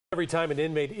Every time an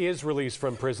inmate is released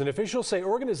from prison, officials say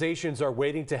organizations are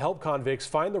waiting to help convicts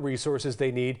find the resources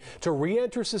they need to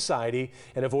re-enter society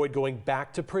and avoid going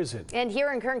back to prison. And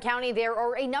here in Kern County, there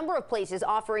are a number of places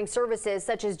offering services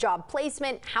such as job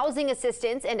placement, housing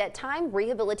assistance, and at times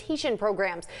rehabilitation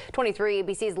programs. 23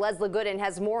 ABC's Leslie Gooden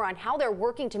has more on how they're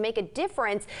working to make a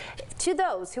difference to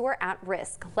those who are at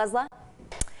risk. Leslie?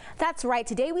 That's right.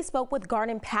 Today we spoke with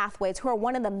Garden Pathways, who are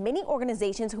one of the many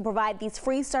organizations who provide these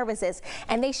free services,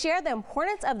 and they share the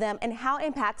importance of them and how it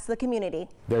impacts the community.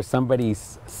 They're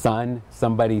somebody's son,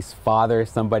 somebody's father,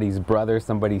 somebody's brother,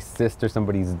 somebody's sister,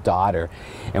 somebody's daughter,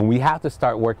 and we have to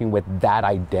start working with that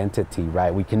identity,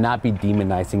 right? We cannot be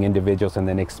demonizing individuals and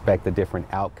then expect a different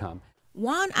outcome.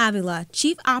 Juan Avila,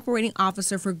 Chief Operating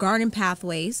Officer for Garden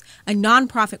Pathways, a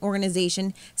nonprofit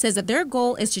organization, says that their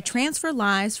goal is to transfer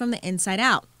lives from the inside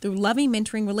out through loving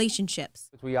mentoring relationships.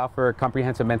 We offer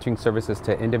comprehensive mentoring services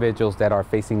to individuals that are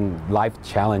facing life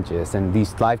challenges, and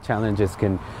these life challenges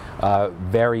can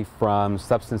vary from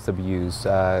substance abuse,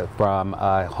 from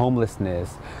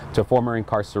homelessness to former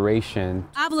incarceration.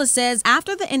 Avila says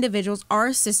after the individuals are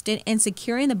assisted in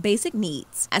securing the basic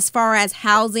needs, as far as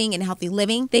housing and healthy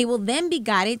living, they will then be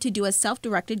guided to do a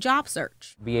self-directed job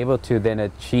search. Be able to then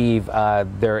achieve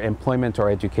their employment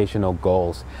or educational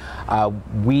goals.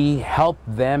 We help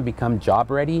them become job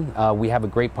ready. We have a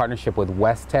great partnership with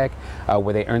West Tech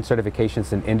where they earn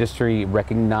certifications in industry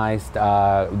recognized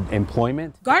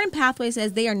employment. Garden Pathway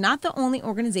says they are not the only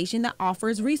organization that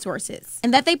offers resources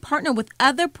and that they partner with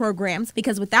other programs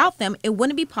because without them it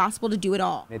wouldn't be possible to do it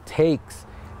all. It takes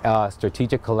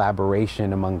strategic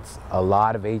collaboration amongst a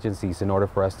lot of agencies in order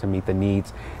for us to meet the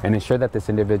needs and ensure that this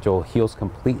individual heals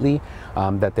completely,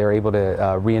 that they're able to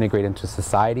reintegrate into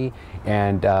society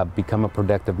and become a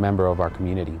productive member of our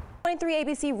community. 23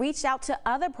 ABC reached out to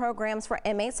other programs for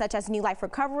inmates such as New Life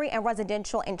Recovery and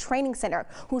Residential and Training Center,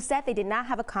 who said they did not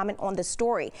have a comment on the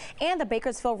story. And the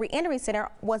Bakersfield Reentry Center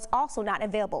was also not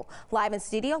available. Live in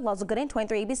studio, Leslie Gooden,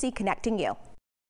 23 ABC, connecting you.